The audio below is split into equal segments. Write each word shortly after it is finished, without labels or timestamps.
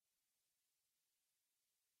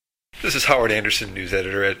This is Howard Anderson, news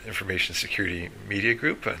editor at Information Security Media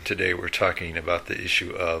Group. And today we're talking about the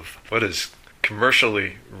issue of what is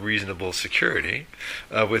commercially reasonable security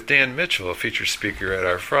with Dan Mitchell, a featured speaker at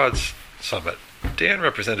our Frauds Summit. Dan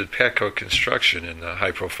represented Patco Construction in the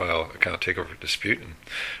high-profile account takeover dispute, and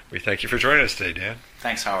we thank you for joining us today, Dan.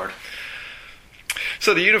 Thanks, Howard.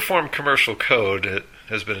 So the Uniform Commercial Code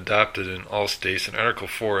has been adopted in all states, and Article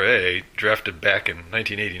 4A, drafted back in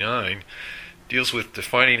 1989, deals with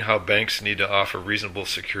defining how banks need to offer reasonable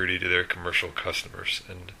security to their commercial customers.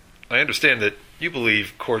 And I understand that you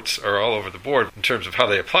believe courts are all over the board in terms of how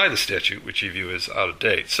they apply the statute, which you view as out of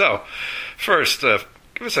date. So, first, give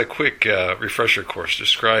us a quick refresher course.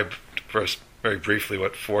 Describe for us very briefly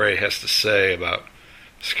what 4A has to say about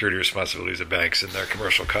security responsibilities of banks and their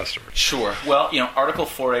commercial customers. Sure. Well, Article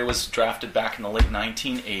 4A was drafted back in the late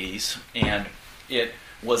 1980s, and it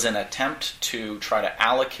was an attempt to try to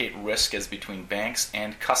allocate risk as between banks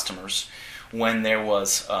and customers when there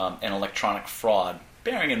was an electronic fraud.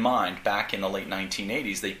 Bearing in mind, back in the late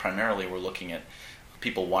 1980s, they primarily were looking at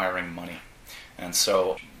people wiring money. And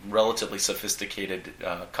so relatively sophisticated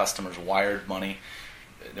customers wired money.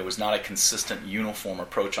 There was not a consistent, uniform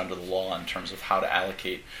approach under the law in terms of how to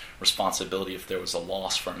allocate responsibility if there was a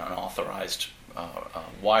loss from an unauthorized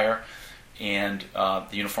wire. And the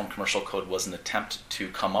Uniform Commercial Code was an attempt to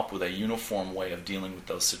come up with a uniform way of dealing with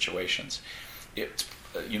those situations.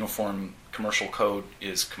 Uniform Commercial Code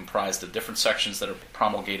is comprised of different sections that are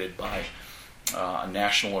promulgated by a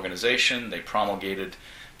national organization. They promulgated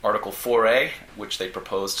Article 4A, which they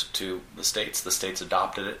proposed to the states. The states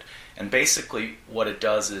adopted it. And basically what it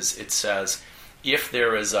does is it says if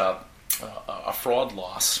there is a fraud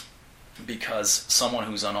loss because someone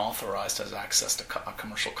who's unauthorized has access to a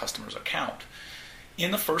commercial customer's account,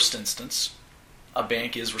 in the first instance, a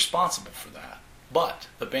bank is responsible for that. But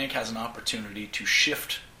the bank has an opportunity to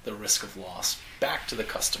shift the risk of loss back to the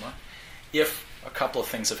customer if a couple of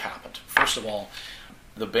things have happened. First of all,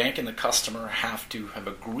 the bank and the customer have to have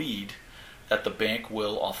agreed that the bank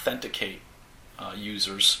will authenticate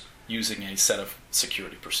users using a set of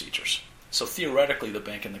security procedures. So theoretically, the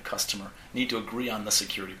bank and the customer need to agree on the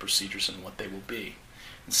security procedures and what they will be.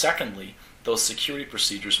 And secondly, those security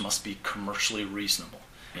procedures must be commercially reasonable,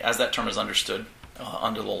 as that term is understood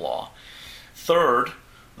under the law. Third,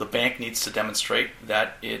 the bank needs to demonstrate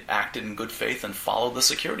that it acted in good faith and followed the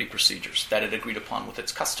security procedures that it agreed upon with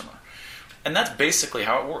its customer. And that's basically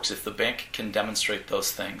how it works. If the bank can demonstrate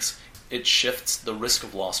those things, it shifts the risk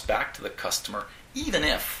of loss back to the customer, even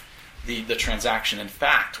if the transaction, in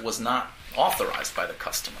fact, was not authorized by the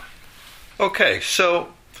customer. Okay,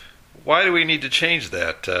 so why do we need to change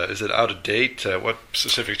that? Is it out of date? What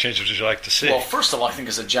specific changes would you like to see? Well, first of all, I think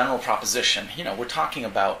as a general proposition, we're talking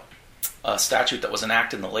about a statute that was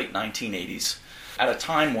enacted in the late 1980s at a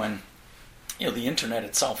time when, the internet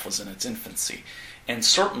itself was in its infancy. And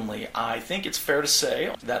certainly, I think it's fair to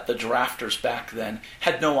say that the drafters back then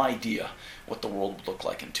had no idea what the world would look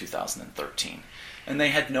like in 2013. And they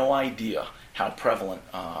had no idea how prevalent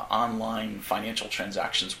online financial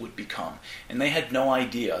transactions would become. And they had no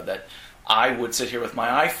idea that I would sit here with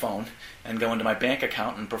my iPhone and go into my bank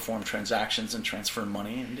account and perform transactions and transfer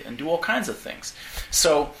money and do all kinds of things.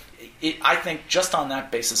 So I think just on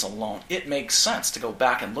that basis alone, it makes sense to go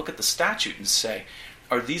back and look at the statute and say,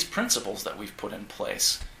 are these principles that we've put in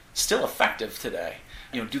place still effective today?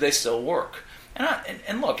 Do they still work?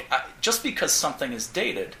 And look, just because something is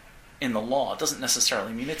dated in the law doesn't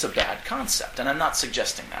necessarily mean it's a bad concept. And I'm not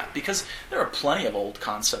suggesting that, because there are plenty of old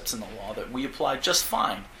concepts in the law that we apply just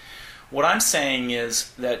fine. What I'm saying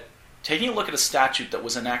is that taking a look at a statute that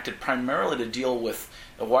was enacted primarily to deal with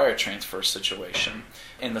a wire transfer situation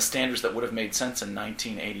and the standards that would have made sense in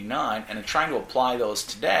 1989, and in trying to apply those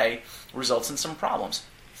today results in some problems.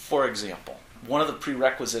 For example, one of the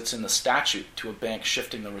prerequisites in the statute to a bank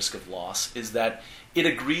shifting the risk of loss is that it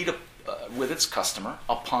agreed with its customer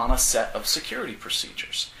upon a set of security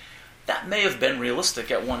procedures. That may have been realistic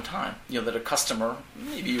at one time. That a customer,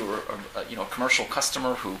 maybe you were a commercial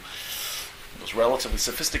customer who was relatively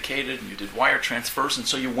sophisticated, and you did wire transfers, and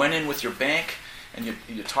so you went in with your bank and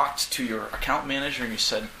you talked to your account manager and you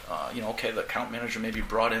said, okay, the account manager maybe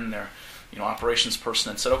brought in their operations person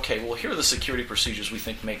and said, okay, well, here are the security procedures we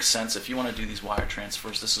think make sense. If you want to do these wire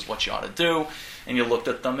transfers, this is what you ought to do. And you looked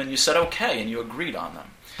at them and you said, okay, and you agreed on them.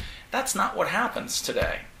 That's not what happens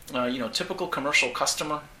today. Typical commercial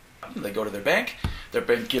customer, they go to their bank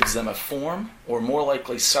gives them a form, or more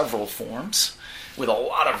likely several forms, with a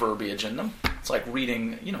lot of verbiage in them. It's like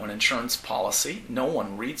reading, an insurance policy. No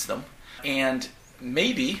one reads them. And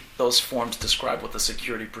maybe those forms describe what the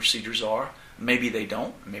security procedures are. Maybe they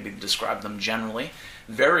don't. Maybe they describe them generally.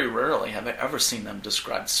 Very rarely have I ever seen them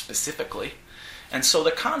described specifically. And so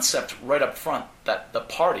the concept right up front that the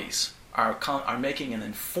parties are making an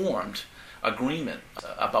informed agreement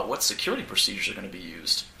about what security procedures are going to be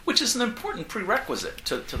used, which is an important prerequisite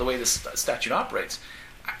to the way this statute operates,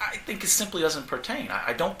 I think it simply doesn't pertain.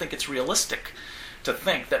 I don't think it's realistic to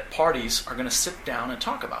think that parties are going to sit down and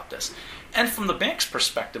talk about this. And from the bank's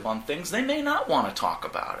perspective on things, they may not want to talk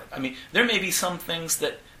about it. I mean, there may be some things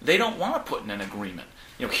that they don't want to put in an agreement.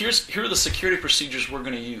 You know, here are the security procedures we're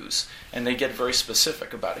going to use, and they get very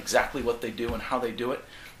specific about exactly what they do and how they do it.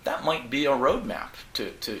 That might be a roadmap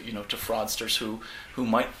to fraudsters who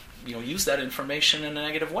might use that information in a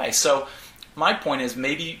negative way. So my point is,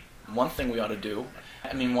 maybe one thing we ought to do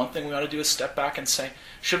is step back and say,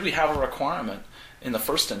 should we have a requirement in the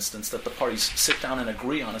first instance that the parties sit down and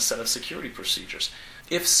agree on a set of security procedures?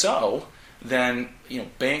 If so, then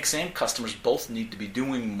banks and customers both need to be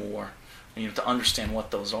doing more to understand what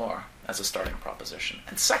those are as a starting proposition.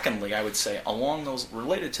 And secondly, I would say, along those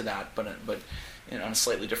related to that, but on a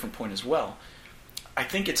slightly different point as well, I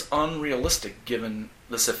think it's unrealistic, given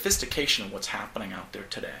the sophistication of what's happening out there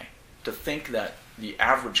today, to think that the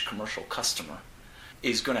average commercial customer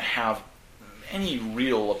is going to have any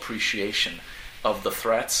real appreciation of the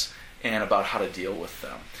threats and about how to deal with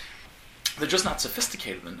them. They're just not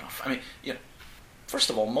sophisticated enough. I mean, first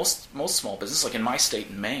of all, most small business, like in my state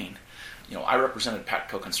in Maine, I represented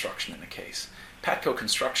Patco Construction in a case. Patco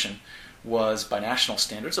Construction was, by national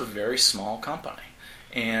standards, a very small company.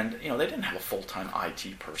 And, they didn't have a full-time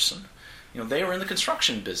IT person. They were in the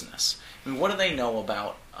construction business. I mean, what do they know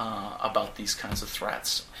about these kinds of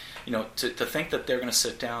threats? To think that they're going to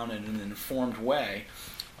sit down and in an informed way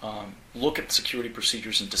look at security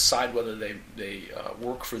procedures and decide whether they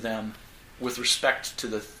work for them with respect to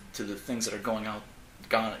the things that are going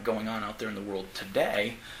on out there in the world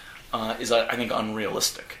today is, I think,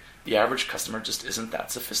 unrealistic. The average customer just isn't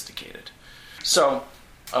that sophisticated. So,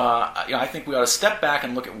 I think we ought to step back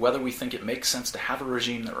and look at whether we think it makes sense to have a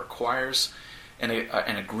regime that requires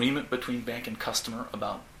an agreement between bank and customer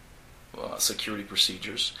about security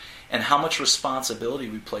procedures, and how much responsibility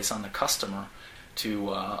we place on the customer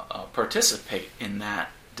to participate in that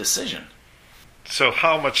decision. So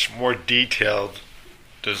how much more detailed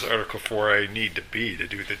does Article 4A need to be to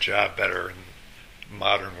do the job better in the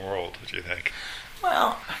modern world, do you think?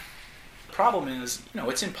 Well, the problem is,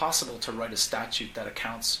 it's impossible to write a statute that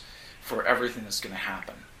accounts for everything that's going to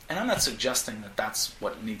happen. And I'm not suggesting that that's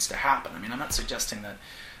what needs to happen. I mean, I'm not suggesting that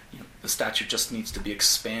the statute just needs to be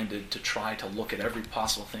expanded to try to look at every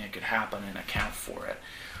possible thing that could happen and account for it.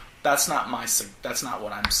 That's not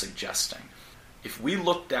what I'm suggesting. If we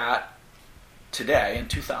looked at today, in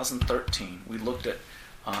 2013, we looked at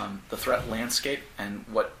the threat landscape and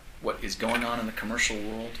what is going on in the commercial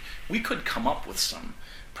world, we could come up with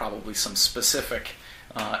probably some specific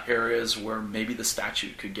areas where maybe the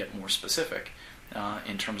statute could get more specific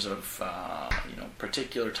in terms of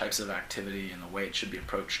particular types of activity and the way it should be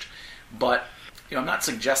approached. But I'm not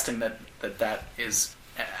suggesting that is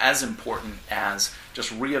as important as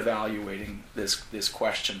just reevaluating this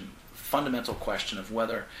question, fundamental question of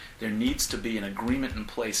whether there needs to be an agreement in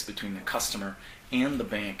place between the customer and the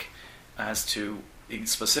bank as to the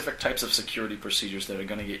specific types of security procedures that are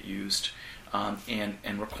going to get used,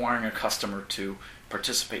 and requiring a customer to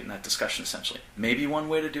participate in that discussion, essentially. Maybe one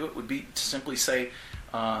way to do it would be to simply say,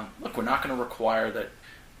 look, we're not going to require that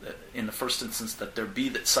in the first instance that there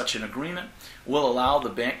be such an agreement. We'll allow the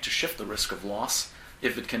bank to shift the risk of loss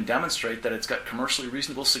if it can demonstrate that it's got commercially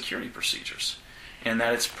reasonable security procedures and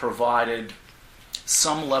that it's provided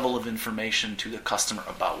some level of information to the customer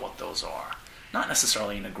about what those are. Not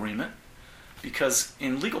necessarily an agreement, because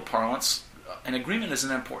in legal parlance, an agreement is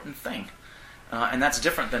an important thing. And that's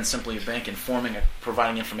different than simply a bank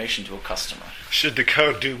providing information to a customer. Should the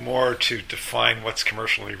code do more to define what's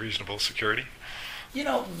commercially reasonable security?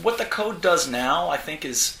 What the code does now, I think,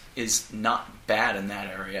 is not bad in that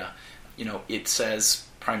area. It says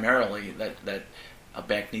primarily that a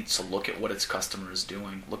bank needs to look at what its customer is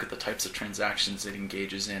doing, look at the types of transactions it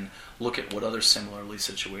engages in, look at what other similarly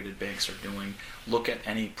situated banks are doing, look at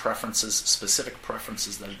any specific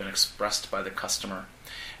preferences that have been expressed by the customer.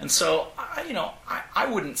 And so, I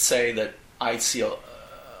wouldn't say that I see a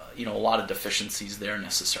lot of deficiencies there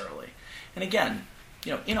necessarily. And again,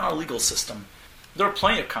 in our legal system, there are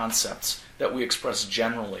plenty of concepts that we express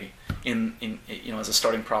generally in as a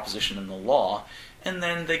starting proposition in the law, and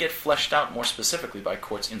then they get fleshed out more specifically by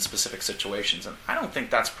courts in specific situations. And I don't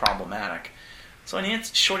think that's problematic. So in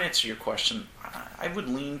short answer to your question, I would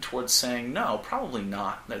lean towards saying no, probably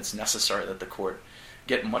not, that it's necessary that the court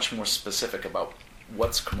get much more specific about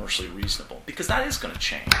what's commercially reasonable, because that is going to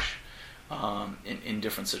change in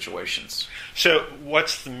different situations. So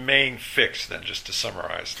what's the main fix then, just to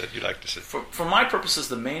summarize, that you'd like to see? For my purposes,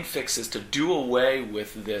 the main fix is to do away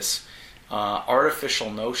with this artificial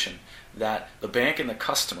notion that the bank and the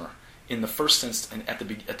customer, in the first instance,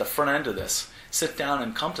 at the front end of this, sit down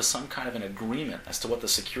and come to some kind of an agreement as to what the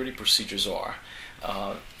security procedures are.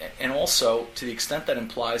 And also, to the extent that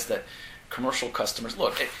implies that commercial customers...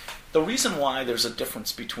 Look, the reason why there's a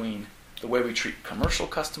difference between the way we treat commercial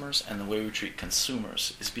customers and the way we treat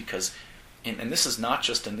consumers is because, and this is not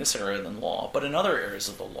just in this area of the law, but in other areas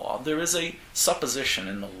of the law, there is a supposition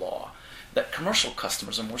in the law that commercial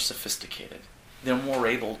customers are more sophisticated. They're more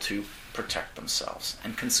able to protect themselves.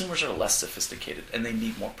 And consumers are less sophisticated, and they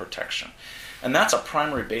need more protection. And that's a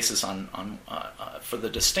primary basis for the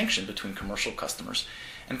distinction between commercial customers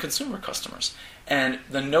and consumer customers. And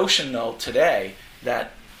the notion, though, today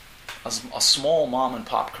that a small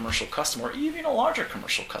mom-and-pop commercial customer, or even a larger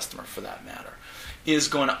commercial customer for that matter, is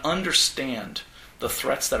going to understand the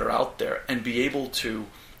threats that are out there and be able to,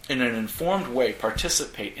 in an informed way,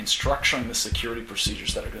 participate in structuring the security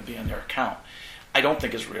procedures that are going to be in their account, I don't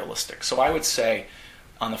think is realistic. So I would say,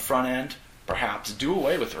 on the front end, perhaps do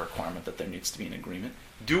away with the requirement that there needs to be an agreement.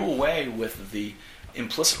 Do away with the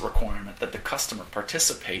implicit requirement that the customer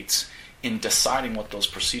participates in deciding what those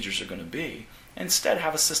procedures are going to be. Instead,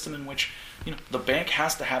 have a system in which the bank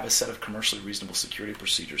has to have a set of commercially reasonable security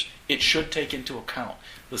procedures. It should take into account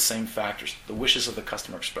the same factors: the wishes of the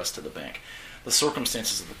customer expressed to the bank, the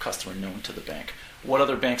circumstances of the customer known to the bank, what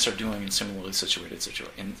other banks are doing in similarly situated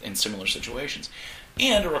in similar situations,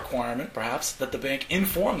 and a requirement, perhaps, that the bank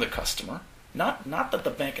inform the customer. Not that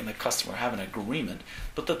the bank and the customer have an agreement,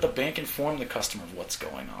 but that the bank inform the customer of what's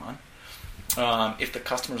going on. If the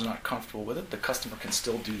customer is not comfortable with it, the customer can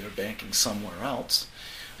still do their banking somewhere else.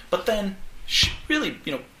 But then really,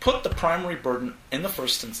 put the primary burden in the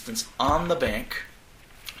first instance on the bank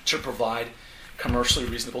to provide commercially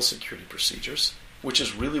reasonable security procedures, which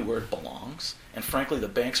is really where it belongs. And frankly, the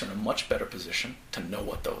banks are in a much better position to know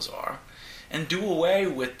what those are. And do away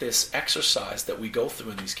with this exercise that we go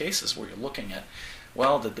through in these cases where you're looking at,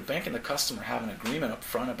 well, did the bank and the customer have an agreement up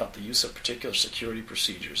front about the use of particular security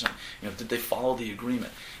procedures? And did they follow the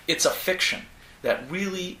agreement? It's a fiction that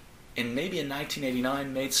really, maybe in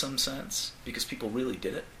 1989, made some sense because people really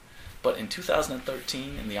did it. But in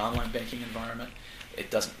 2013, in the online banking environment,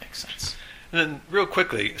 it doesn't make sense. And then, real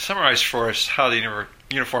quickly, summarize for us how the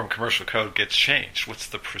Uniform Commercial Code gets changed. What's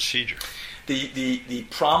the procedure? The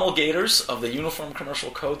promulgators of the Uniform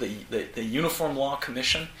Commercial Code, the Uniform Law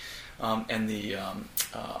Commission, and the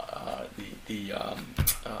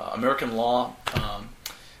American Law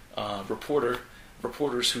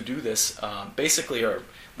reporters who do this basically are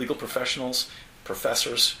legal professionals,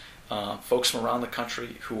 professors, folks from around the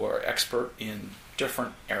country who are expert in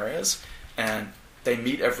different areas, and they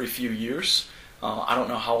meet every few years. I don't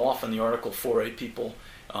know how often the Article 4A people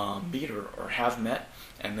meet or have met,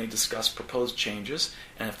 and they discuss proposed changes.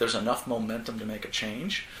 And if there's enough momentum to make a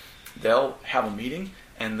change, they'll have a meeting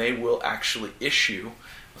and they will actually issue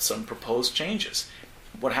some proposed changes.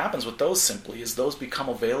 What happens with those simply is those become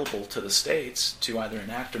available to the states to either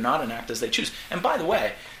enact or not enact as they choose. And by the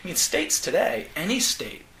way, states today, any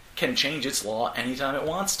state can change its law anytime it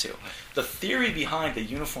wants to. The theory behind the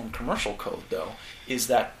Uniform Commercial Code, though, is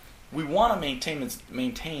that we want to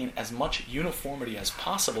maintain as much uniformity as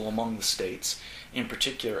possible among the states, in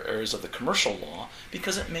particular areas of the commercial law,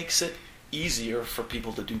 because it makes it easier for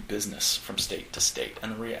people to do business from state to state.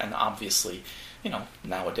 And obviously,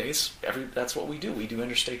 nowadays, that's what we do. We do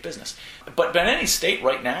interstate business. But in any state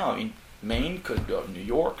right now, Maine could go to New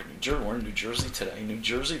York or New Jersey. We're in New Jersey today. New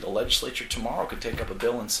Jersey, the legislature tomorrow could take up a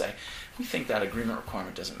bill and say, we think that agreement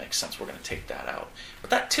requirement doesn't make sense. We're going to take that out.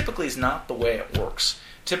 But that typically is not the way it works.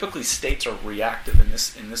 Typically, states are reactive in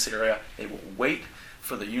this area. They will wait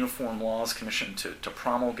for the Uniform Laws Commission to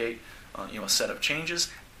promulgate a set of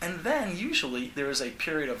changes, and then usually there is a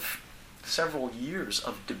period of several years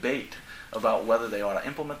of debate about whether they ought to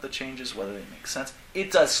implement the changes, whether they make sense.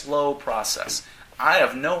 It's a slow process.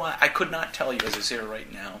 I could not tell you, as I sit here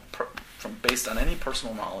right now, based on any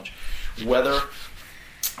personal knowledge, whether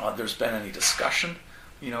there's been any discussion,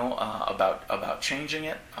 about changing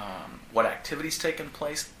it, what activities taken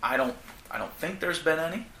place. I don't think there's been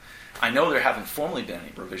any. I know there haven't formally been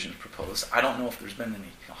any revisions proposed. I don't know if there's been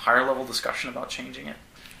any higher level discussion about changing it.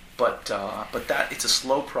 But that it's a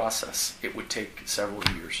slow process. It would take several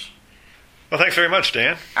years. Well, thanks very much,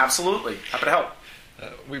 Dan. Absolutely. Happy to help.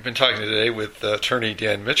 We've been talking today with attorney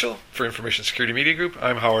Dan Mitchell for Information Security Media Group.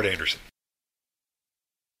 I'm Howard Anderson.